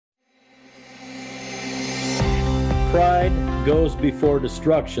pride goes before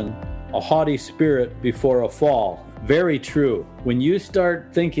destruction, a haughty spirit before a fall. Very true. When you start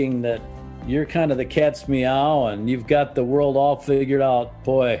thinking that you're kind of the cat's meow and you've got the world all figured out,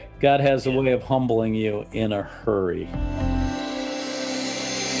 boy, God has a way of humbling you in a hurry.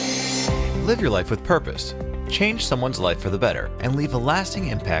 Live your life with purpose. Change someone's life for the better and leave a lasting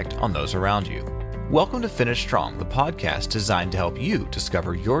impact on those around you. Welcome to Finish Strong, the podcast designed to help you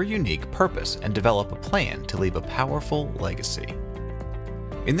discover your unique purpose and develop a plan to leave a powerful legacy.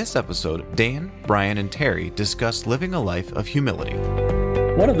 In this episode, Dan, Brian, and Terry discuss living a life of humility.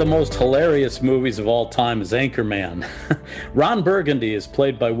 One of the most hilarious movies of all time is Anchorman. Ron Burgundy is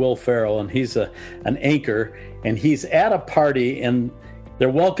played by Will Ferrell, and he's an anchor, and he's at a party, and they're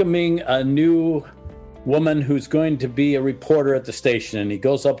welcoming a new woman who's going to be a reporter at the station, and he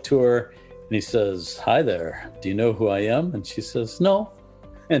goes up to her, and he says, "Hi there, do you know who I am?" And she says, "No."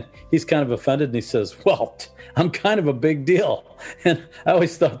 And he's kind of offended, and he says, "Well, I'm kind of a big deal." And I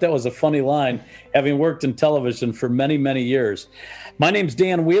always thought that was a funny line, having worked in television for many, many years. My name's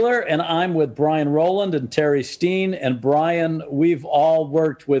Dan Wheeler, and I'm with Brian Roland and Terry Steen. And Brian, we've all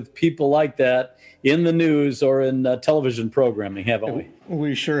worked with people like that in the news or in television programming, haven't we?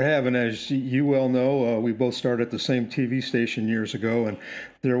 We sure have, and as you well know, we both started at the same TV station years ago, and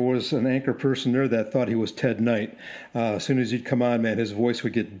there was an anchor person there that thought he was Ted Knight. As soon as he'd come on, man, his voice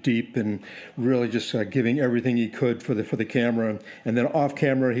would get deep and really just giving everything he could for the camera. And then off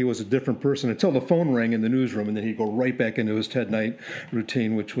camera, he was a different person until the phone rang in the newsroom, and then he'd go right back into his Ted Knight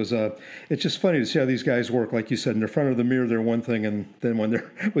routine, which was it's just funny to see how these guys work. Like you said, in the front of the mirror, they're one thing, and then when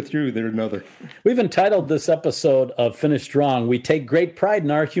they're with you, they're another. We've entitled this episode of Finish Strong, "We Take Great Pride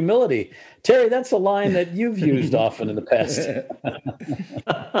in Our Humility." Terry, that's a line that you've used often in the past.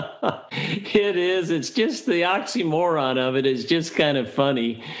 It is. It's just the oxymoron of it is just kind of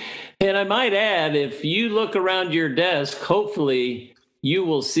funny. And I might add, if you look around your desk, hopefully you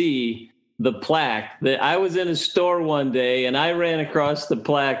will see the plaque. That I was in a store one day and I ran across the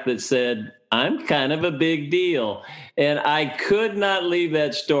plaque that said, "I'm kind of a big deal." And I could not leave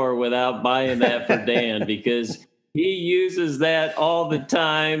that store without buying that for Dan because he uses that all the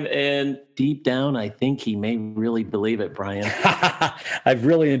time, and deep down, I think he may really believe it, Brian. I've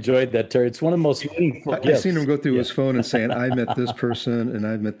really enjoyed that, Terry. It's one of the most meaningful gifts. I've seen him go through his phone and saying, "I met this person, and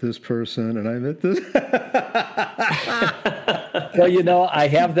I met this person, and I met this." Well, you know, I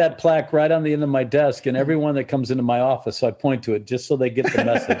have that plaque right on the end of my desk, and everyone that comes into my office, I point to it just so they get the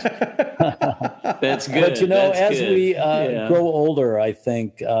message. That's good. But, you know, That's as good. we grow older, I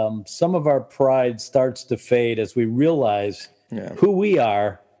think some of our pride starts to fade as we realize who we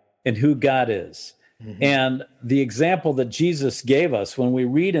are and who God is. Mm-hmm. And the example that Jesus gave us when we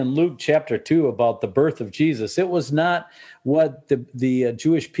read in Luke chapter 2 about the birth of Jesus, it was not what the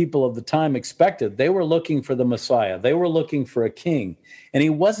Jewish people of the time expected. They were looking for the Messiah. They were looking for a king. And he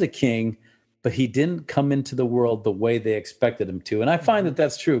was a king, but he didn't come into the world the way they expected him to. And I find that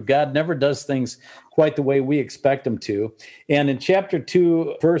that's true. God never does things quite the way we expect him to. And in chapter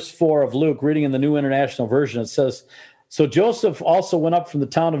 2, verse 4 of Luke, reading in the New International Version, it says, "So Joseph also went up from the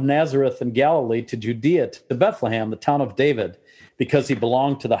town of Nazareth in Galilee to Judea, to Bethlehem, the town of David, because he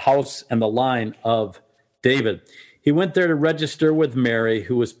belonged to the house and the line of David. He went there to register with Mary,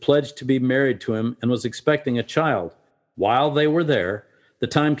 who was pledged to be married to him and was expecting a child. While they were there, the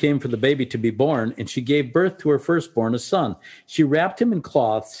time came for the baby to be born, and she gave birth to her firstborn, a son. She wrapped him in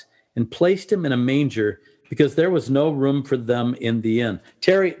cloths and placed him in a manger because there was no room for them in the inn."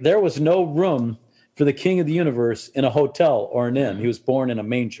 Terry, there was no room for the King of the universe in a hotel or an inn. He was born in a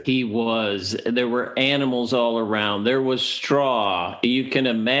manger. He was. There were animals all around. There was straw. You can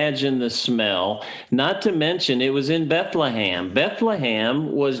imagine the smell. Not to mention, it was in Bethlehem.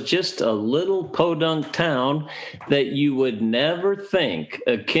 Bethlehem was just a little podunk town that you would never think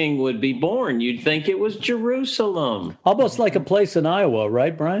a king would be born. You'd think it was Jerusalem. Almost like a place in Iowa,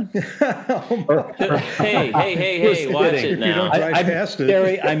 right, Brian? Hey, watch it now. You don't drive past it.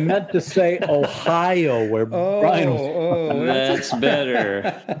 Terry, I meant to say Ohio, where Brian was. That's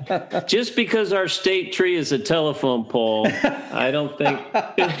better. Just because our state tree is a telephone pole, I don't think.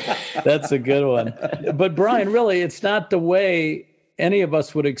 That's a good one. But Brian, really, it's not the way any of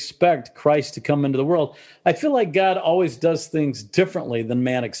us would expect Christ to come into the world. I feel like God always does things differently than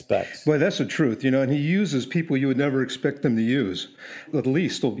man expects. Well, that's the truth, and he uses people you would never expect him to use. The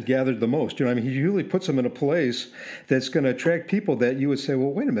least will be gathered the most. He usually puts them in a place that's going to attract people that you would say,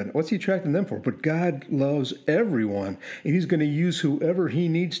 well, wait a minute, what's he attracting them for? But God loves everyone, and he's going to use whoever he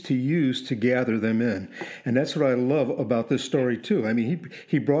needs to use to gather them in. And that's what I love about this story, too.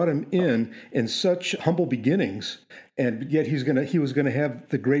 He brought him in such humble beginnings, and yet he was gonna have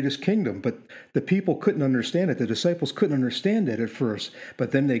the greatest kingdom. But the people couldn't understand it. The disciples couldn't understand it at first,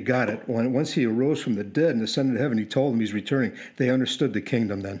 but then they got it. Once he arose from the dead and ascended to heaven, he told them he's returning. They understood the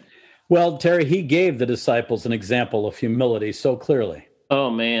kingdom then. Well, Terry, he gave the disciples an example of humility so clearly. Oh,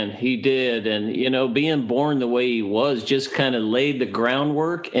 man, he did. And, being born the way he was just kind of laid the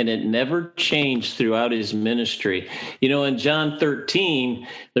groundwork, and it never changed throughout his ministry. In John 13,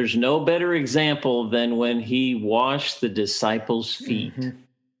 there's no better example than when he washed the disciples' feet.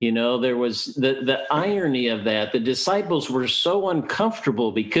 Mm-hmm. There was the irony of that. The disciples were so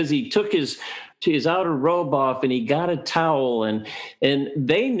uncomfortable because he took his outer robe off and he got a towel, and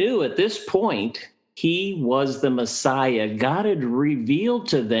they knew at this point he was the Messiah. God had revealed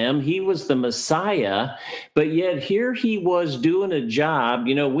to them he was the Messiah, but yet here he was doing a job.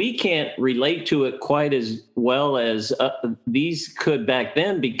 We can't relate to it quite as well as these could back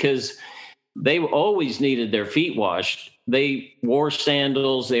then, because they always needed their feet washed. They wore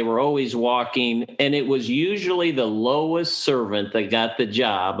sandals. They were always walking. And it was usually the lowest servant that got the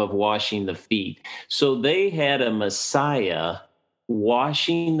job of washing the feet. So they had a Messiah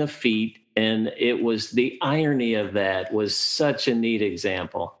washing the feet. And it was the irony of that was such a neat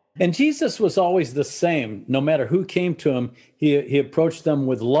example. And Jesus was always the same. No matter who came to him, he approached them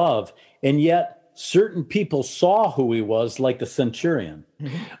with love. And yet certain people saw who he was, like the centurion.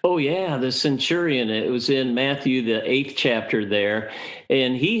 Mm-hmm. Oh, yeah, the centurion. It was in Matthew, the 8th chapter there.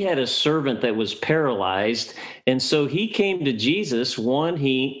 And he had a servant that was paralyzed. And so he came to Jesus,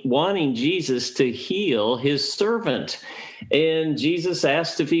 wanting Jesus to heal his servant. And Jesus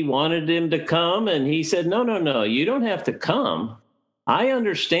asked if he wanted him to come. And he said, no, you don't have to come. I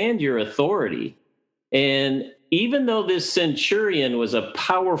understand your authority. And even though this centurion was a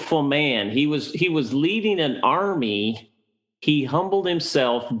powerful man, he was leading an army, he humbled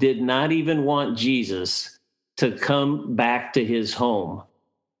himself, did not even want Jesus to come back to his home.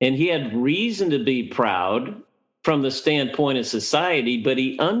 And he had reason to be proud from the standpoint of society, but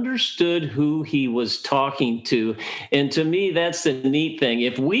he understood who he was talking to. And to me, that's the neat thing.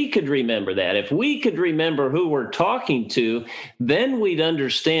 If we could remember that, if we could remember who we're talking to, then we'd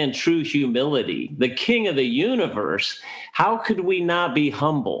understand true humility. The King of the universe, how could we not be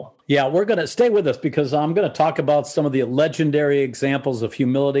humble? Yeah, we're going to stay with us because I'm going to talk about some of the legendary examples of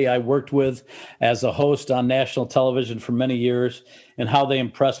humility I worked with as a host on national television for many years and how they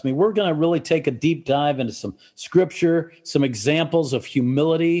impressed me. We're going to really take a deep dive into some scripture, some examples of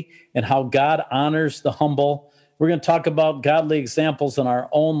humility and how God honors the humble. We're going to talk about godly examples in our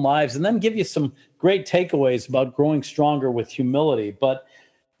own lives and then give you some great takeaways about growing stronger with humility. But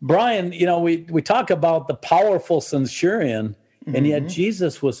Brian, we talk about the powerful centurion, and yet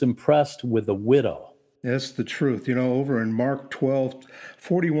Jesus was impressed with the widow. That's the truth. Over in Mark 12,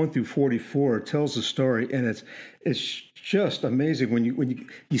 41 through 44, it tells the story, and it's just amazing when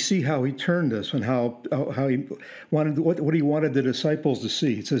you see how he turned this and how he wanted what he wanted the disciples to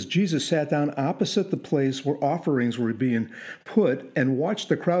see. It says Jesus sat down opposite the place where offerings were being put and watched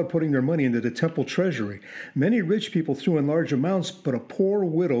the crowd putting their money into the temple treasury. Many rich people threw in large amounts, but a poor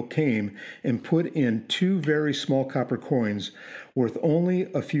widow came and put in 2 very small copper coins worth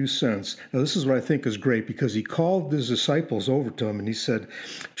only a few cents. Now, this is what I think is great, because he called his disciples over to him and he said,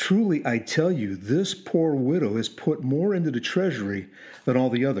 "Truly, I tell you, this poor widow has put more into the treasury than all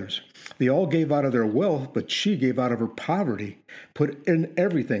the others. They all gave out of their wealth, but she gave out of her poverty, put in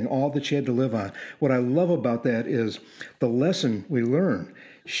everything, all that she had to live on." What I love about that is the lesson we learn.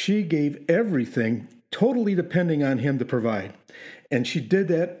 She gave everything, totally depending on him to provide. And she did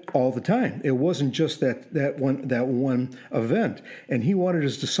that all the time. It wasn't just that one event. And he wanted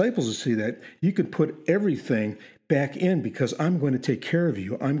his disciples to see that you could put everything back in because I'm going to take care of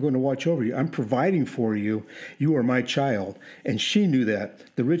you. I'm going to watch over you. I'm providing for you. You are my child. And she knew that.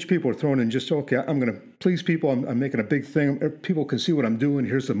 The rich people are throwing in just, okay, I'm going to please people. I'm making a big thing. People can see what I'm doing.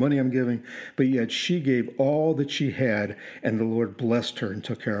 Here's the money I'm giving. But yet she gave all that she had, and the Lord blessed her and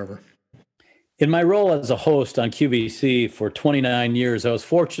took care of her. In my role as a host on QVC for 29 years, I was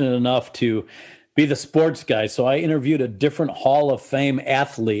fortunate enough to be the sports guy. So I interviewed a different Hall of Fame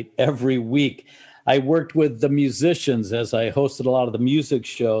athlete every week. I worked with the musicians as I hosted a lot of the music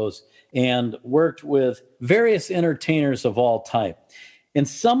shows and worked with various entertainers of all type. And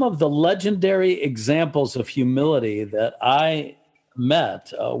some of the legendary examples of humility that I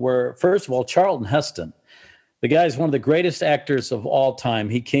met were, first of all, Charlton Heston. The guy is one of the greatest actors of all time.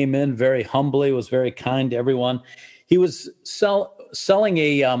 He came in very humbly, was very kind to everyone. He was selling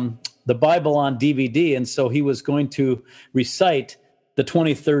the Bible on DVD, and so he was going to recite the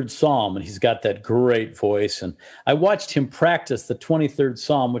 23rd Psalm, and he's got that great voice. And I watched him practice the 23rd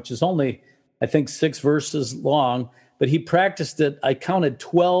Psalm, which is only, I think, 6 verses long, but he practiced it. I counted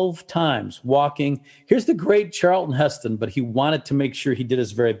 12 times walking. Here's the great Charlton Heston, but he wanted to make sure he did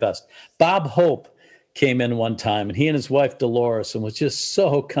his very best. Bob Hope came in one time, and he and his wife Dolores, and was just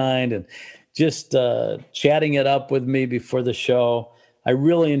so kind and just chatting it up with me before the show. I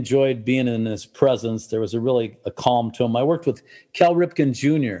really enjoyed being in his presence. There was a calm to him. I worked with Cal Ripken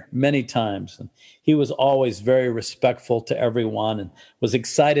Jr. many times, and he was always very respectful to everyone and was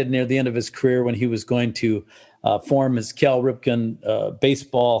excited near the end of his career when he was going to form his Cal Ripken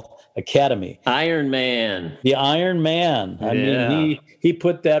Baseball Academy. Iron Man. The Iron Man. I mean, he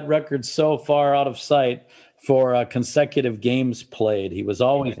put that record so far out of sight for consecutive games played. He was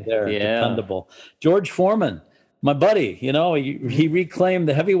always there, dependable. George Foreman, my buddy, he reclaimed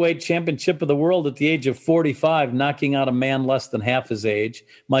the heavyweight championship of the world at the age of 45, knocking out a man less than half his age.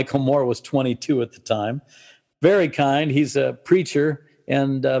 Michael Moore was 22 at the time. Very kind. He's a preacher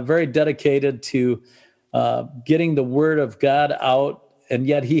and very dedicated to getting the word of God out. And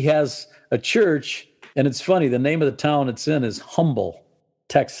yet he has a church, and it's funny, the name of the town it's in is Humble,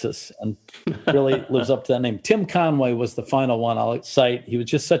 Texas, and really lives up to that name. Tim Conway was the final one I'll cite. He was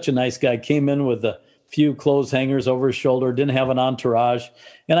just such a nice guy, came in with a few clothes hangers over his shoulder, didn't have an entourage.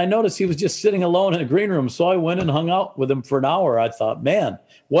 And I noticed he was just sitting alone in a green room, so I went and hung out with him for an hour. I thought, man,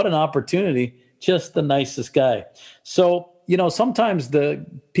 what an opportunity. Just the nicest guy. So, sometimes the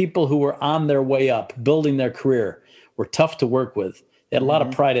people who were on their way up, building their career, were tough to work with. They had a lot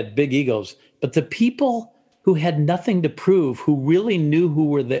of pride, had big egos. But the people who had nothing to prove, who really knew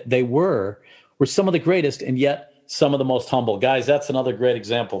who they were some of the greatest, and yet some of the most humble. Guys, that's another great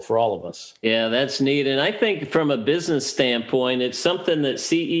example for all of us. Yeah, that's neat. And I think from a business standpoint, it's something that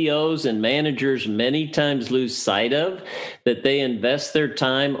CEOs and managers many times lose sight of, that they invest their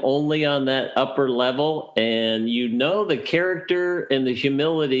time only on that upper level. And the character and the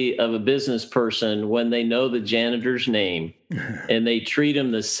humility of a business person when they know the janitor's name and they treat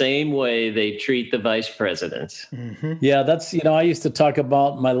him the same way they treat the vice presidents. Mm-hmm. Yeah, that's, I used to talk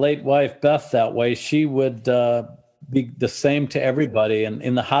about my late wife, Beth, that way. She would be the same to everybody. And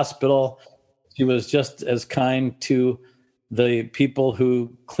in the hospital, she was just as kind to the people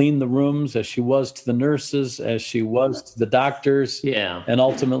who cleaned the rooms as she was to the nurses, as she was to the doctors, and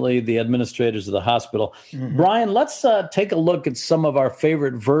ultimately the administrators of the hospital. Mm-hmm. Brian, let's take a look at some of our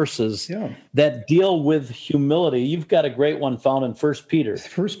favorite verses that deal with humility. You've got a great one found in 1 Peter.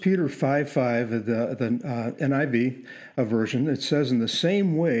 1 Peter 5:5, the NIV version. It says, "In the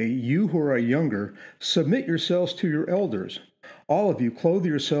same way, you who are younger, submit yourselves to your elders. All of you clothe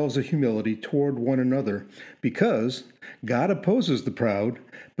yourselves in humility toward one another, because God opposes the proud,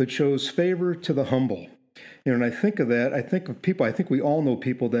 but shows favor to the humble." And I think of that. I think of people. I think we all know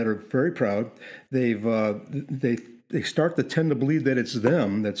people that are very proud. They start to tend to believe that it's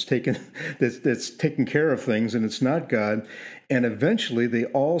them that's taking care of things, and it's not God. And eventually, they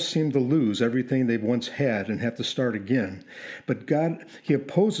all seem to lose everything they've once had and have to start again. But God, He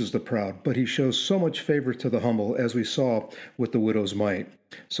opposes the proud, but He shows so much favor to the humble, as we saw with the widow's mite.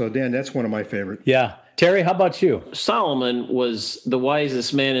 So, Dan, that's one of my favorites. Yeah. Terry, how about you? Solomon was the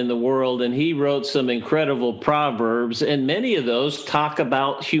wisest man in the world, and he wrote some incredible proverbs, and many of those talk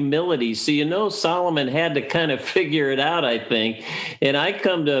about humility. So, Solomon had to kind of figure it out, I think. And I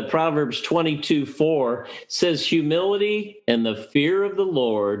come to Proverbs 22:4, says, "Humility and the fear of the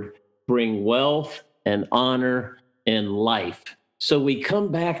Lord bring wealth and honor and life." So we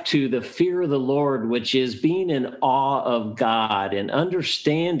come back to the fear of the Lord, which is being in awe of God and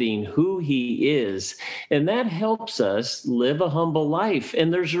understanding who He is. And that helps us live a humble life.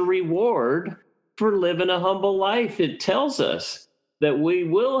 And there's a reward for living a humble life. It tells us that we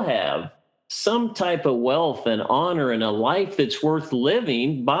will have some type of wealth and honor and a life that's worth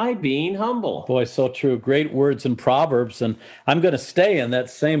living by being humble. Boy, so true. Great words in Proverbs. And I'm going to stay in that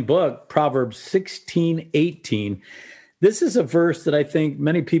same book, Proverbs 16:18. This is a verse that I think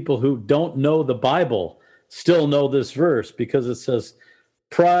many people who don't know the Bible still know this verse, because it says,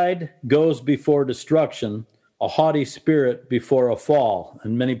 "Pride goes before destruction, a haughty spirit before a fall."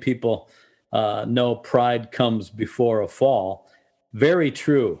 And many people know pride comes before a fall. Very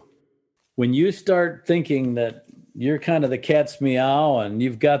true. When you start thinking that you're kind of the cat's meow and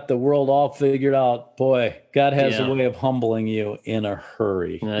you've got the world all figured out, boy, God has a way of humbling you in a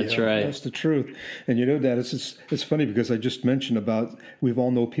hurry. That's right. That's the truth. And Dad, it's funny because I just mentioned about we've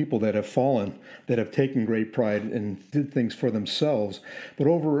all know people that have fallen, that have taken great pride and did things for themselves. But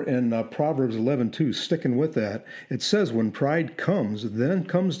over in Proverbs 11:2, sticking with that, it says, "When pride comes, then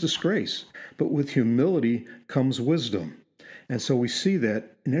comes disgrace. But with humility comes wisdom." And so we see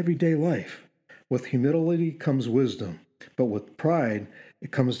that in everyday life. With humility comes wisdom, but with pride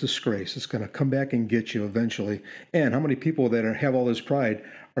it comes disgrace. It's going to come back and get you eventually. And how many people that have all this pride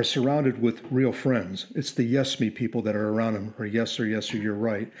are surrounded with real friends? It's the yes me people that are around them, or yes sir, you're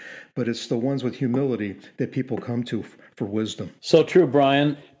right. But it's the ones with humility that people come to for wisdom. So true,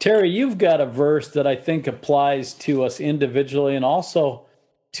 Brian. Terry, you've got a verse that I think applies to us individually and also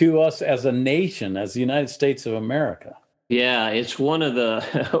to us as a nation, as the United States of America. Yeah, it's one of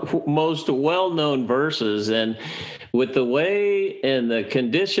the most well-known verses. And with the way and the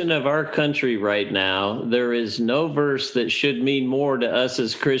condition of our country right now, there is no verse that should mean more to us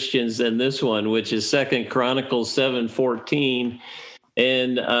as Christians than this one, which is 2 Chronicles 7:14.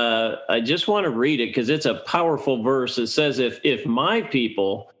 And I just want to read it because it's a powerful verse. It says, if my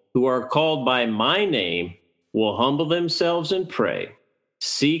people who are called by my name will humble themselves and pray,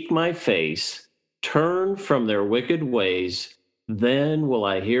 seek my face, turn from their wicked ways, then will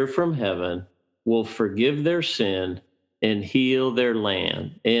I hear from heaven, will forgive their sin, and heal their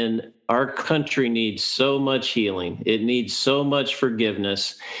land. And our country needs so much healing. It needs so much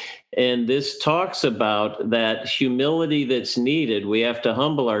forgiveness. And this talks about that humility that's needed. We have to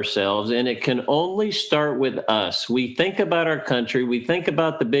humble ourselves, and it can only start with us. We think about our country, we think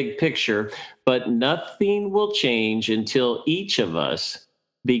about the big picture, but nothing will change until each of us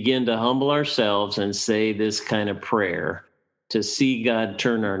begin to humble ourselves and say this kind of prayer to see God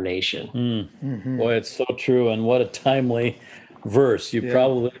turn our nation. Mm-hmm. Boy, it's so true. And what a timely verse. You've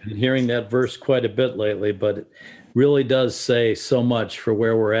probably been hearing that verse quite a bit lately, but it really does say so much for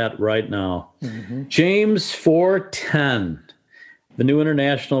where we're at right now. Mm-hmm. James 4:10, the New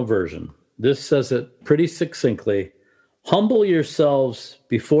International Version. This says it pretty succinctly. Humble yourselves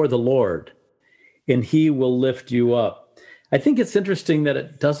before the Lord, and he will lift you up. I think it's interesting that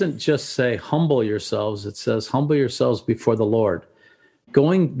it doesn't just say humble yourselves. It says humble yourselves before the Lord.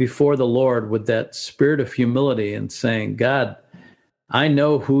 Going before the Lord with that spirit of humility and saying, God, I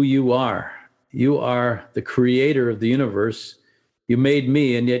know who you are. You are the creator of the universe. You made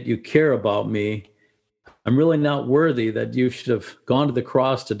me, and yet you care about me. I'm really not worthy that you should have gone to the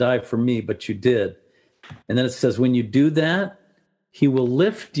cross to die for me, but you did. And then it says, when you do that, he will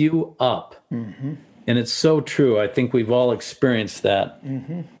lift you up. Mm-hmm. And it's so true. I think we've all experienced that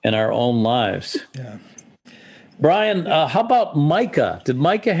in our own lives. Yeah. Brian, how about Micah? Did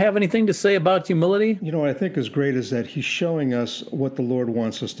Micah have anything to say about humility? You know, what I think is great is that he's showing us what the Lord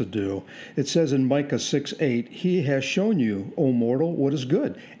wants us to do. It says in Micah 6:8, he has shown you, O mortal, what is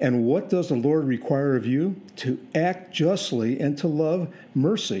good. And what does the Lord require of you? To act justly and to love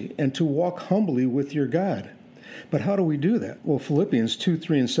mercy and to walk humbly with your God. But how do we do that? Well, Philippians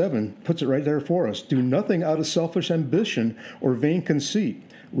 2:3-7 puts it right there for us. Do nothing out of selfish ambition or vain conceit.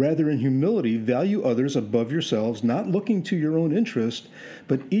 Rather, in humility, value others above yourselves, not looking to your own interest,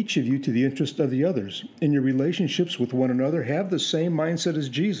 but each of you to the interest of the others. In your relationships with one another, have the same mindset as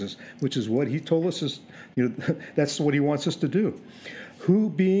Jesus, which is what he told us is, that's what he wants us to do. Who,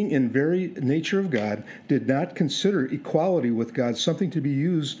 being in very nature of God, did not consider equality with God something to be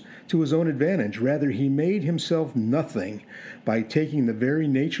used to his own advantage. Rather, he made himself nothing by taking the very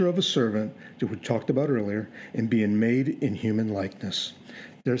nature of a servant, which we talked about earlier, and being made in human likeness.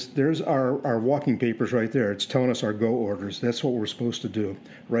 There's our walking papers right there. It's telling us our go orders. That's what we're supposed to do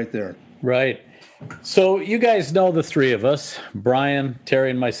right there. Right. So you guys know the three of us, Brian,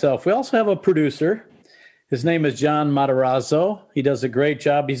 Terry, and myself. We also have a producer. His name is John Matarazzo. He does a great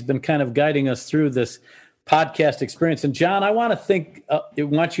job. He's been kind of guiding us through this podcast experience. And John, I want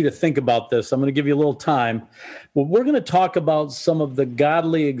you to think about this. I'm going to give you a little time. Well, we're going to talk about some of the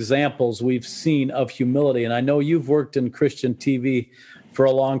godly examples we've seen of humility. And I know you've worked in Christian TV for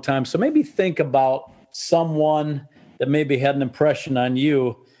a long time. So maybe think about someone that maybe had an impression on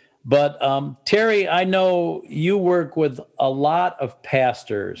you. But Terry, I know you work with a lot of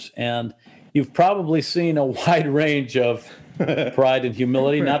pastors, and you've probably seen a wide range of pride and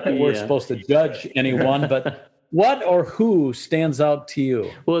humility. Not that we're supposed to judge anyone, but what or who stands out to you?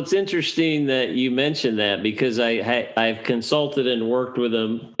 Well, it's interesting that you mentioned that because I've consulted and worked with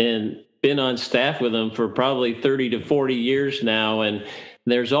them and been on staff with them for probably 30 to 40 years now. And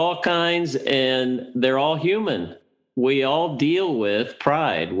there's all kinds, and they're all human. We all deal with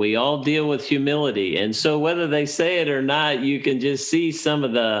pride. We all deal with humility. And so whether they say it or not, you can just see some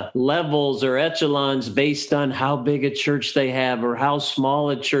of the levels or echelons based on how big a church they have or how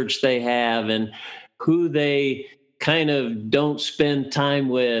small a church they have and who they kind of don't spend time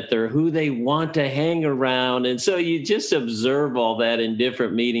with or who they want to hang around. And so you just observe all that in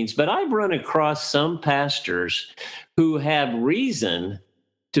different meetings. But I've run across some pastors who have reason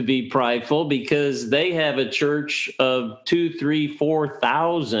to be prideful because they have a church of 2,000, 3,000,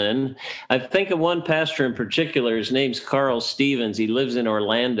 4,000. I think of one pastor in particular. His name's Carl Stevens. He lives in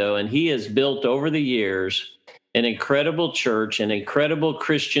Orlando, and he has built over the years an incredible church, an incredible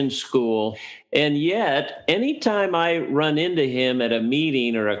Christian school. And yet, anytime I run into him at a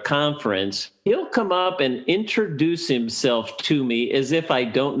meeting or a conference, he'll come up and introduce himself to me as if I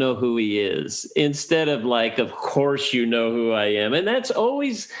don't know who he is, instead of like, of course you know who I am. And that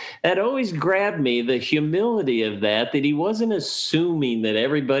always grabbed me, the humility of that he wasn't assuming that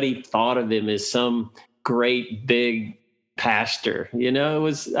everybody thought of him as some great big pastor.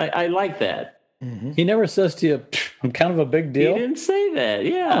 I like that. Mm-hmm. He never says to you, I'm kind of a big deal. He didn't say that.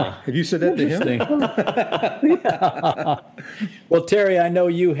 Yeah. Have you said that to him? Yeah. Well, Terry, I know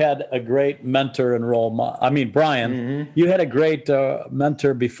you had a great mentor and role model. I mean, Brian, you had a great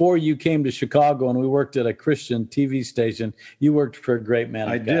mentor before you came to Chicago and we worked at a Christian TV station. You worked for a great man.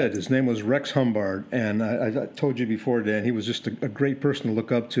 I did. His name was Rex Humbard. And I told you before, Dan, he was just a great person to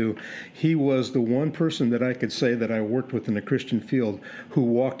look up to. He was the one person that I could say that I worked with in the Christian field who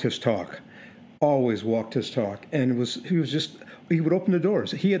walked his talk. Always walked his talk, and he would open the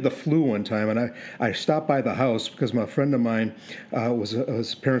doors. He had the flu one time, and I stopped by the house because my friend of mine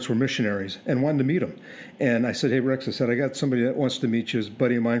his parents were missionaries and wanted to meet him. And I said, "Hey Rex," I said, "I got somebody that wants to meet you, his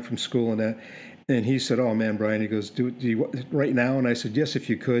buddy of mine from school and that." And he said, "Oh man, Brian," he goes, do you right now?" And I said, "Yes, if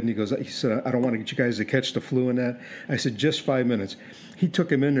you could." And he said, "I don't want to get you guys to catch the flu and that." I said, "Just 5 minutes." He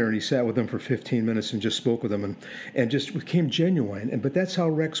took him in there and he sat with him for 15 minutes and just spoke with him and just became genuine. But that's how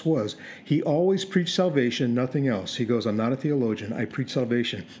Rex was. He always preached salvation, nothing else. He goes, "I'm not a theologian. I preach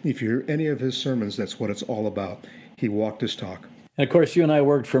salvation." If you hear any of his sermons, that's what it's all about. He walked his talk. And of course, you and I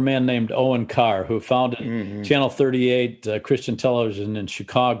worked for a man named Owen Carr, who founded Channel 38 Christian Television in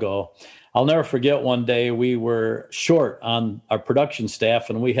Chicago. I'll never forget one day we were short on our production staff,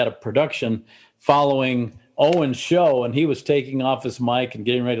 and we had a production following Owen's show, and he was taking off his mic and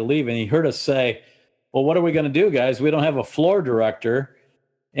getting ready to leave, and he heard us say, "Well, what are we going to do, guys? We don't have a floor director."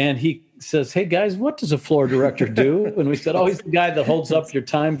 And he says, "Hey, guys, what does a floor director do?" And we said, "Oh, he's the guy that holds up your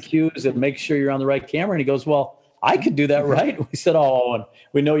time cues and makes sure you're on the right camera." And he goes, "Well, I could do that, right?" We said, "Oh, Owen,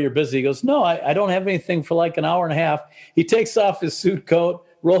 we know you're busy." He goes, "No, I don't have anything for like an hour and a half." He takes off his suit coat,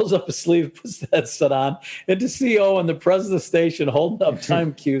 rolls up his sleeve, puts that set on, and to see Owen, the president of the station, holding up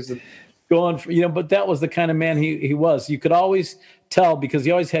time cues and going for, but that was the kind of man he was. You could always tell because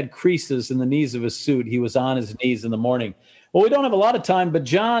he always had creases in the knees of his suit. He was on his knees in the morning. Well, we don't have a lot of time, but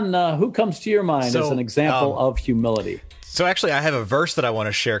John, who comes to your mind as an example of humility? So actually, I have a verse that I want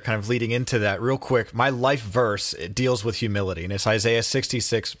to share kind of leading into that real quick. My life verse, it deals with humility, and it's Isaiah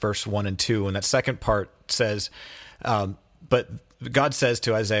 66, verse 1 and 2. And that second part says, but God says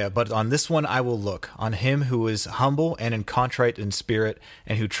to Isaiah, "But on this one I will look, on him who is humble and contrite in spirit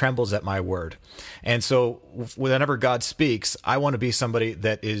and who trembles at my word." And so whenever God speaks, I want to be somebody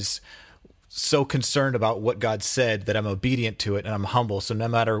that is so concerned about what God said that I'm obedient to it and I'm humble. So no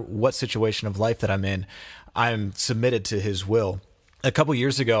matter what situation of life that I'm in, I'm submitted to his will. A couple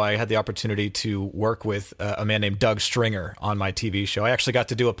years ago, I had the opportunity to work with a man named Doug Stringer on my TV show. I actually got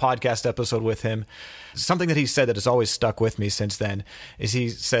to do a podcast episode with him. Something that he said that has always stuck with me since then is he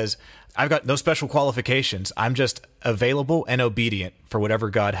says, "I've got no special qualifications. I'm just available and obedient for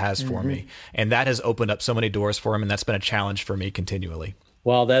whatever God has for me." And that has opened up so many doors for him, and that's been a challenge for me continually.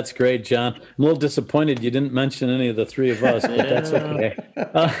 Wow, that's great, John. I'm a little disappointed you didn't mention any of the three of us, but that's okay.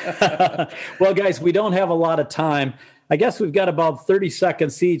 Well, guys, we don't have a lot of time. I guess we've got about 30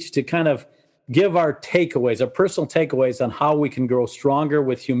 seconds each to kind of give our takeaways, our personal takeaways on how we can grow stronger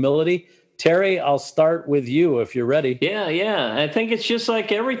with humility. Terry, I'll start with you if you're ready. Yeah. I think it's just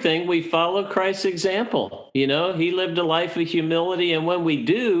like everything. We follow Christ's example. He lived a life of humility. And when we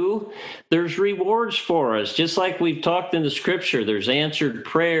do, there's rewards for us. Just like we've talked in the scripture, there's answered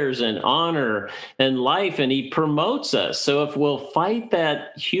prayers and honor and life, and he promotes us. So if we'll fight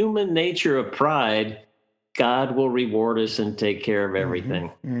that human nature of pride, God will reward us and take care of everything.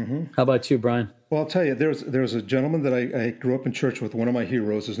 How about you, Brian? Well, I'll tell you, there's a gentleman that I grew up in church with, one of my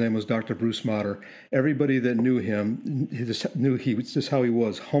heroes. His name was Dr. Bruce Motter. Everybody that knew him, he just knew he was just how he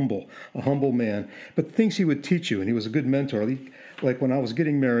was, humble, a humble man. But the things he would teach you, and he was a good mentor. Like when I was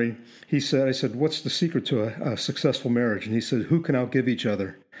getting married, I said, "What's the secret to a successful marriage?" And he said, "Who can outgive each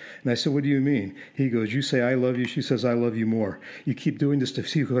other?" And I said, "What do you mean?" He goes, "You say I love you. She says I love you more. You keep doing this to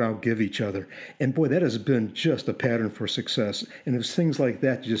see who can outgive each other." And boy, that has been just a pattern for success. And it was things like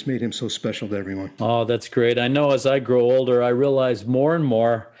that that just made him so special to everyone. Oh, that's great. I know as I grow older, I realize more and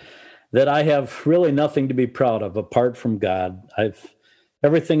more that I have really nothing to be proud of apart from God.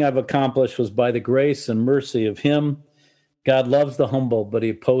 Everything I've accomplished was by the grace and mercy of him. God loves the humble, but he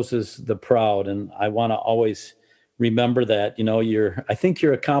opposes the proud. And I want to always remember that. I think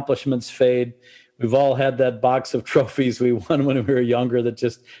your accomplishments fade. We've all had that box of trophies we won when we were younger that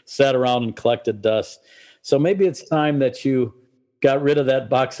just sat around and collected dust. So maybe it's time that you got rid of that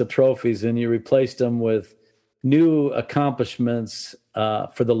box of trophies and you replaced them with new accomplishments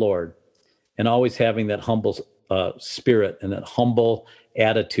for the Lord, and always having that humble spirit and that humble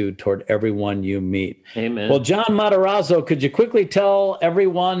attitude toward everyone you meet. Amen. Well, John Matarazzo, could you quickly tell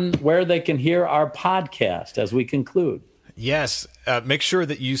everyone where they can hear our podcast as we conclude? Yes. Make sure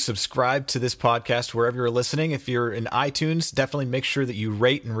that you subscribe to this podcast wherever you're listening. If you're in iTunes, definitely make sure that you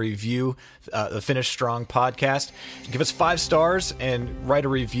rate and review the Finish Strong podcast. Give us 5 stars and write a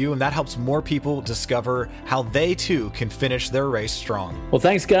review, and that helps more people discover how they too can finish their race strong. Well,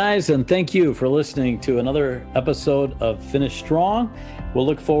 thanks, guys, and thank you for listening to another episode of Finish Strong. We'll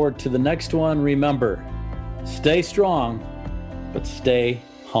look forward to the next one. Remember, stay strong, but stay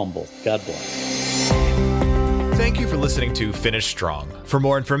humble. God bless. Thank you for listening to Finish Strong. For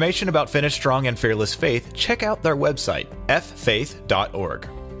more information about Finish Strong and Fearless Faith, check out their website, ffaith.org.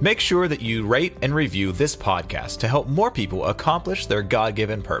 Make sure that you rate and review this podcast to help more people accomplish their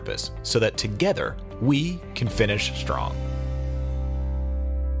God-given purpose so that together we can finish strong.